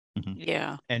happened. Mm-hmm.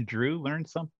 Yeah. And Drew learned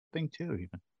something too,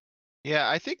 even. Yeah,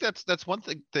 I think that's one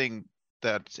thing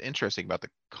that's interesting about the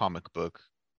comic book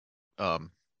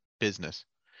business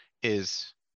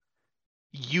is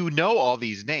all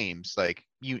these names, like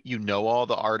you know all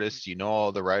the artists,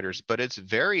 all the writers, but it's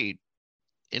very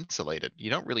insulated. You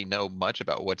don't really know much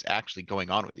about what's actually going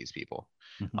on with these people.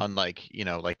 Mm-hmm. Unlike,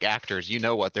 like actors,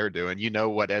 what they're doing,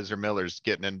 what Ezra Miller's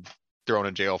getting in thrown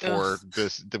in jail for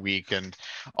the week and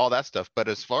all that stuff. But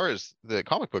as far as the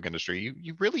comic book industry,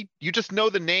 you just know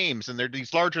the names, and they're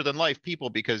these larger than life people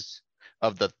because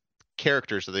of the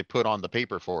characters that they put on the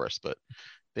paper for us, but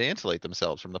they insulate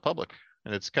themselves from the public,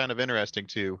 and it's kind of interesting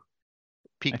to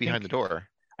peek behind the door.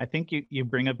 I think you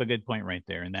bring up a good point right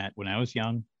there, in that when I was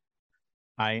young,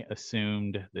 I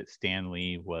assumed that Stan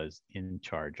Lee was in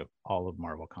charge of all of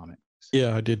Marvel Comics.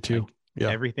 Yeah, I did too. Like, yeah.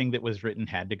 Everything that was written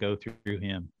had to go through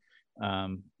him.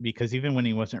 Because even when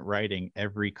he wasn't writing,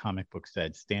 every comic book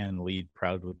said Stan Lee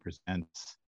proudly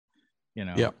presents,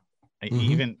 Yep.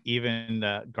 Even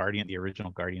the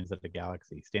original Guardians of the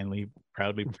Galaxy, Stan Lee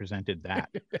proudly presented that.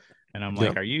 And I'm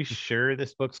like, are you sure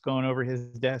this book's going over his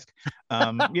desk?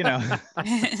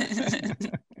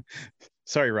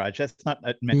 Sorry, Raj, that's not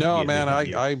meant to be. No, man,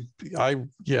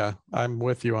 I'm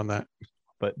with you on that.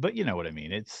 But you know what I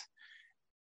mean.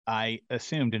 I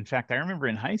assumed, in fact, I remember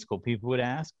in high school, people would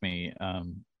ask me,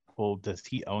 well, does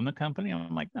he own the company?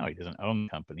 I'm like, no, he doesn't own the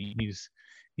company.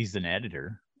 He's an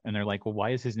editor. And they're like, well,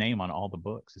 why is his name on all the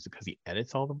books? Is it because he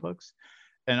edits all the books?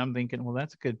 And I'm thinking, well,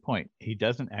 that's a good point. He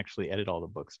doesn't actually edit all the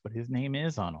books, but his name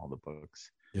is on all the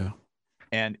books. Yeah.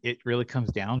 And it really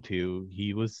comes down to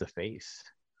he was the face.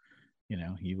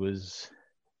 He was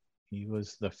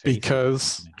the face.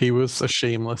 Because he was a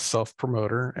shameless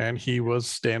self-promoter, and he was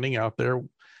standing out there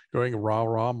going rah,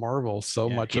 rah, Marvel.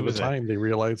 So much of the time they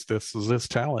realized this is his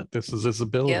talent. This is his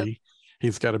ability. Yep.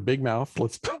 He's got a big mouth.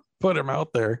 Let's put him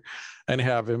out there and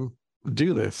have him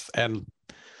do this. And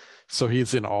so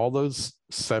he's in all those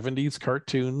 70s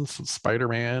cartoons,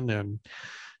 Spider-Man and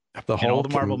the Hulk, all the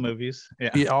Marvel movies.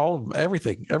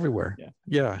 Everything, everywhere.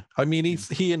 Yeah. I mean,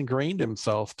 he ingrained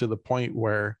himself to the point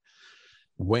where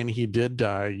when he did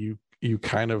die, you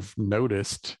kind of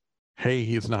noticed, hey,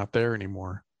 he's not there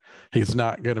anymore. He's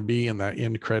not going to be in that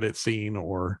end credit scene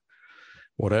or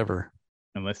whatever.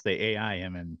 Unless they AI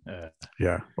him and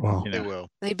well, they will.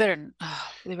 They better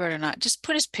not. Just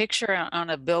put his picture on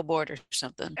a billboard or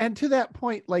something. And to that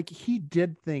point, like, he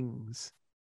did things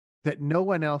that no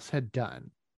one else had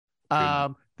done.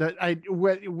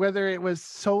 Whether it was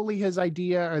solely his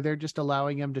idea or they're just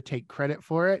allowing him to take credit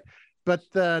for it, but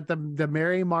the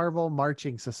Merry Marvel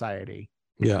Marching Society,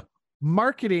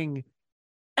 marketing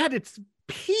at its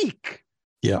peak.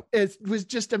 It was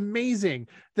just amazing.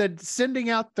 That sending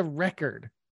out the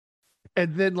record,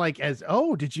 and then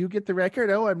did you get the record?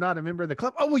 Oh, I'm not a member of the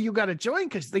club. Oh, well, you got to join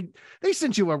because they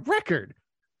sent you a record.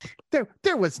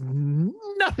 There was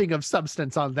nothing of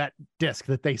substance on that disc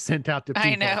that they sent out to people.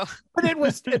 I know, but it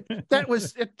was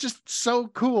just so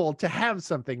cool to have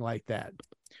something like that.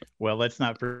 Well, let's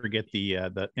not forget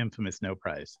the infamous No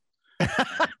Prize.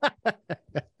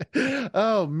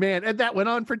 Oh man, and that went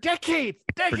on for decades.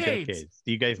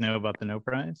 Do you guys know about the No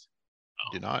Prize?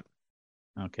 Do not.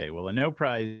 Okay, well, a No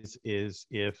Prize is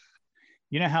if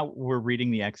how we're reading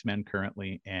the X-Men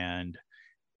currently, and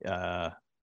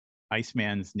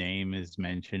Iceman's name is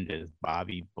mentioned as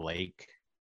Bobby Blake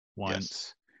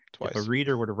once. Twice. If a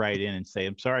reader were to write in and say,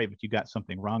 I'm sorry, but you got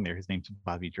something wrong there. His name's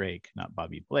Bobby Drake, not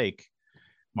Bobby Blake.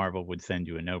 Marvel would send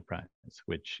you a No Prize,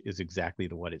 which is exactly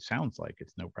what it sounds like.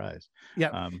 It's No Prize.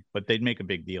 Yeah. But they'd make a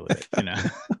big deal of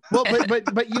it, Well,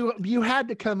 but you had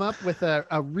to come up with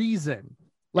a reason.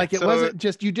 Like, it wasn't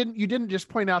just, you didn't just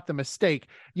point out the mistake.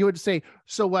 You would say,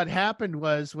 so what happened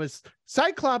was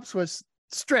Cyclops was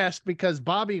stressed because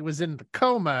Bobby was in the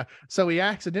coma, so he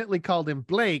accidentally called him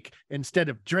Blake instead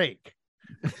of Drake.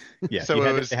 Yeah. So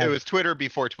it was Twitter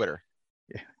before Twitter.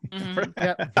 Mm-hmm.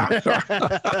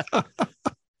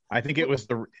 I think it was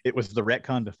the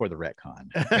retcon before the retcon.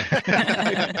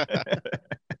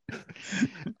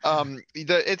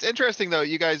 It's interesting though.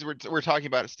 You guys were talking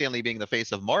about Stan Lee being the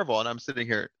face of Marvel, and I'm sitting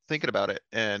here thinking about it.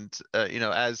 And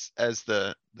as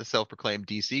the self-proclaimed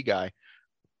DC guy,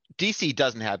 DC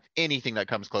doesn't have anything that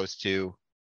comes close to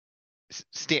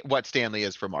what Stan Lee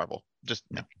is for Marvel. Just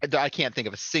no. I can't think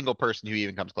of a single person who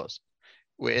even comes close.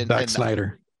 Zack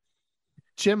Snyder,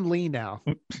 Jim Lee now,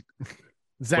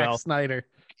 Zack Snyder.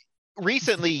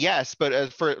 Recently, yes,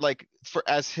 but for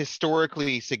as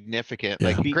historically significant,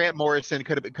 like Grant Morrison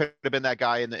could have been that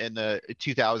guy in the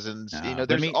 2000s.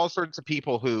 There's all sorts of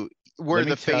people who were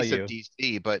the face of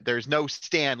DC, but there's no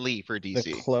Stan Lee for DC.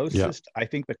 The closest, I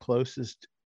think, the closest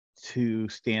to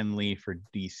Stan Lee for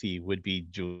DC would be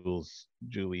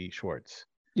Julie Schwartz.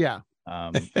 Yeah.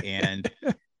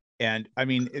 And I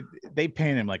mean, they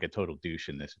paint him like a total douche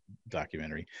in this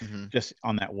documentary, just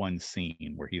on that one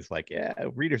scene where he's like, yeah,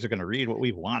 readers are going to read what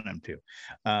we want them to.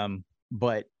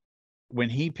 But when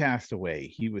he passed away,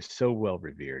 he was so well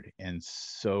revered and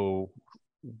so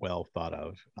well thought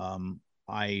of.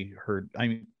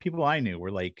 People I knew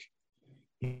were like,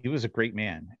 he was a great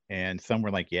man. And some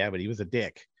were like, yeah, but he was a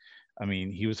dick. I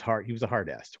mean, he was hard. He was a hard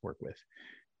ass to work with,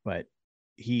 but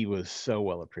he was so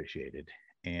well appreciated.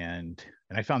 And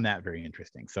I found that very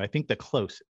interesting. So I think the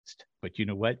closest, but you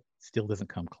know what? Still doesn't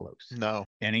come close. No.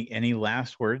 Any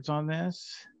last words on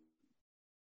this?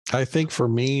 I think for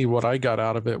me, what I got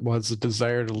out of it was a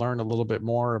desire to learn a little bit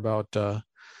more about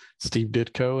Steve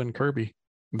Ditko and Kirby.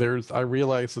 I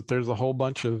realized that there's a whole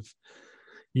bunch of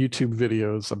YouTube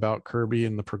videos about Kirby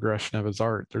and the progression of his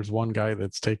art. There's one guy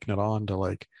that's taken it on to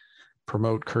like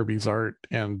promote Kirby's art,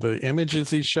 and the images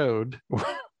he showed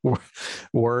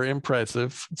were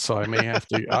impressive. So I may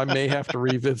have to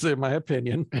revisit my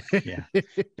opinion. Yeah,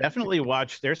 definitely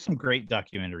watch. There's some great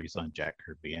documentaries on Jack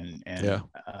Kirby, and yeah.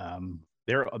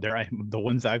 they're the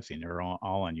ones I've seen are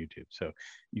all on YouTube, so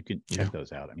you can check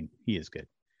those out. I mean, he is good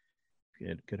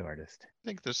artist. I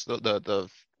think this the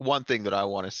one thing that I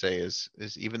want to say is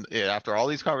even after all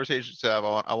these conversations I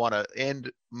want to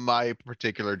end my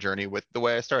particular journey with the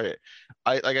way I started.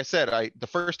 Like I said, the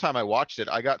first time I watched it,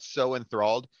 I got so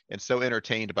enthralled and so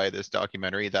entertained by this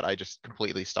documentary that I just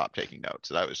completely stopped taking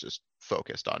notes. And I was just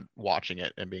focused on watching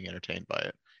it and being entertained by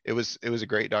it. It was a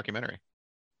great documentary.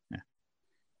 Yeah,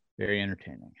 very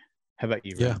entertaining. How about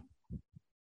you, Yeah. Ron?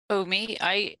 Oh, me?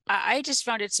 I just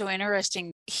found it so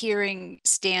interesting hearing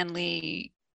Stan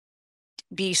Lee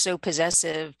be so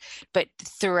possessive, but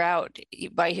throughout,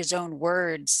 by his own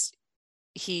words,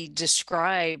 he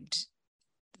described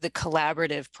the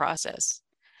collaborative process.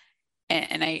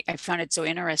 And I found it so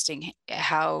interesting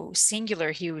how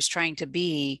singular he was trying to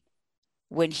be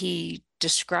when he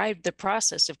described the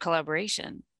process of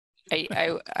collaboration.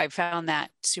 I found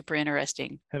that super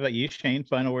interesting. How about you, Shane?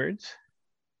 Final words?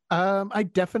 I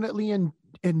definitely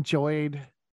enjoyed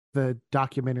the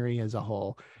documentary as a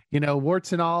whole.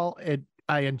 Warts and all,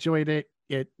 I enjoyed it.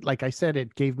 It, like I said,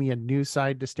 it gave me a new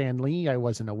side to Stan Lee I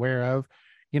wasn't aware of.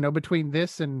 Between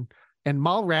this and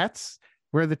Mallrats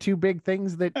were the two big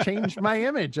things that changed my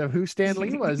image of who Stan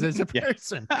Lee was as a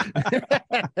person.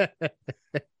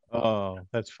 Oh,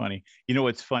 that's funny.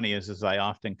 What's funny is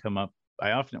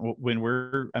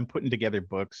when I'm putting together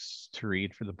books to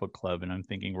read for the book club, and I'm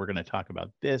thinking we're going to talk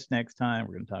about this next time,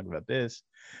 we're going to talk about this.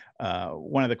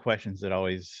 One of the questions that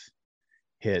always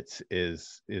hits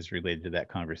is related to that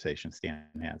conversation Stan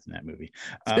has in that movie.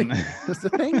 Does the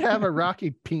thing have a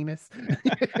rocky penis?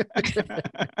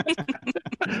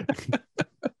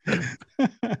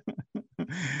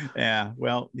 Yeah,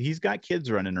 well, he's got kids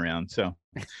running around, so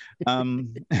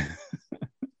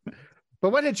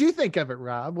But what did you think of it,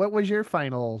 Rob? What was your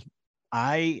final?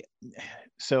 I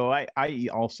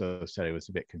also said I was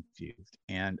a bit confused,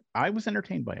 and I was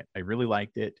entertained by it. I really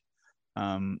liked it.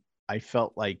 I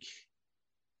felt like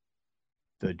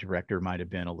the director might have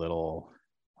been a little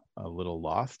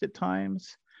lost at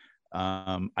times.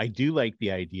 I do like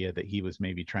the idea that he was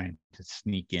maybe trying to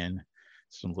sneak in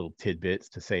some little tidbits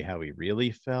to say how he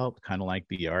really felt, kind of like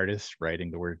the artist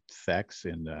writing the word sex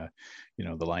in The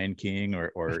Lion King,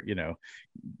 or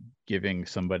giving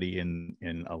somebody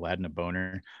in Aladdin a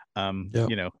boner.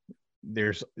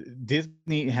 There's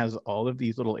Disney has all of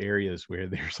these little areas where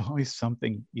there's always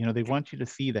something, they want you to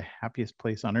see the happiest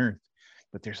place on earth,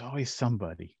 but there's always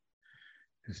somebody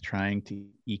who's trying to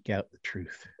eke out the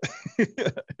truth,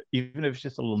 even if it's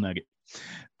just a little nugget.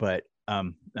 But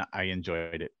I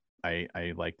enjoyed it.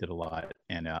 I liked it a lot,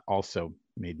 and also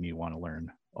made me want to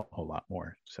learn a whole lot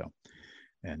more. So,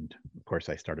 and of course,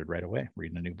 I started right away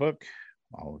reading a new book.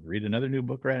 I'll read another new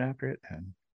book right after it,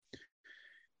 and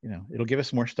it'll give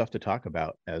us more stuff to talk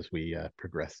about as we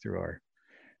progress through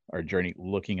our journey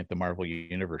looking at the Marvel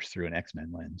Universe through an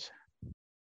X-Men lens.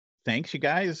 Thanks, you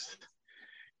guys.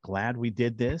 Glad we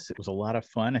did this. It was a lot of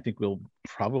fun. I think we'll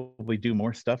probably do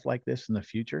more stuff like this in the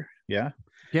future. Yeah,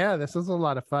 this was a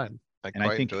lot of fun.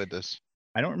 I enjoyed this.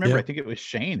 I don't remember. I think it was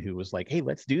Shane who was like, "Hey,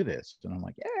 let's do this," and I'm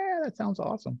like, "Yeah, that sounds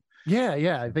awesome."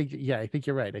 Yeah. I think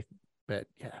you're right. But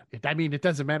yeah, it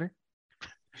doesn't matter.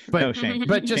 But no, Shane.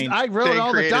 But just Shane, I wrote Shane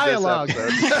all the dialogue.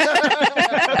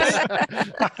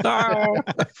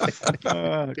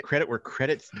 Credit where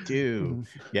credit's due.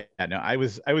 Yeah, no, I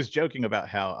was joking about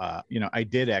how I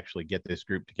did actually get this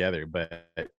group together,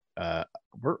 but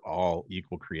we're all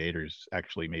equal creators.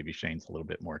 Actually, maybe Shane's a little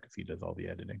bit more because he does all the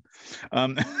editing.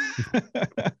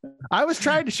 I was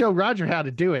trying to show Roger how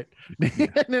to do it,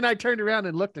 and then I turned around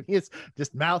and looked, and his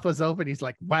just mouth was open. He's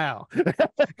like, "Wow!"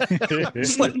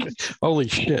 It's like, holy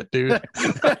shit, dude!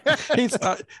 He's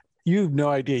you have no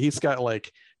idea. He's got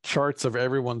like charts of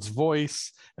everyone's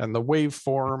voice and the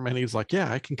waveform, and he's like,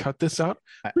 yeah, I can cut this out,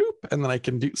 bloop, and then I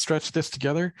can stretch this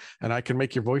together, and I can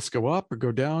make your voice go up or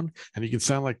go down, and you can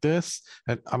sound like this.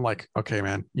 And I'm like, okay,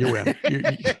 man, you win.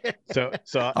 So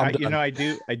I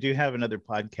do have another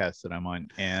podcast that I'm on,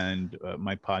 and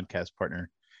my podcast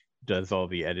partner does all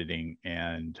the editing,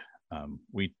 and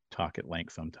we talk at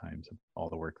length sometimes of all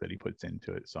the work that he puts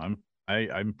into it. So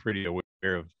I'm pretty aware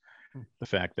of the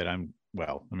fact that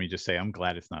let me just say, I'm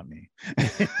glad it's not me.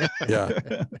 Yeah.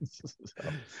 So,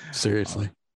 Seriously.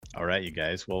 all right, you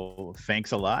guys. Well,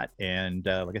 thanks a lot. And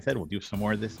like I said, we'll do some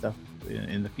more of this stuff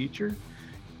in the future.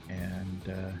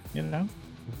 And,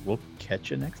 we'll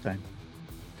catch you next time.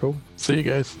 Cool. See you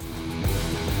guys.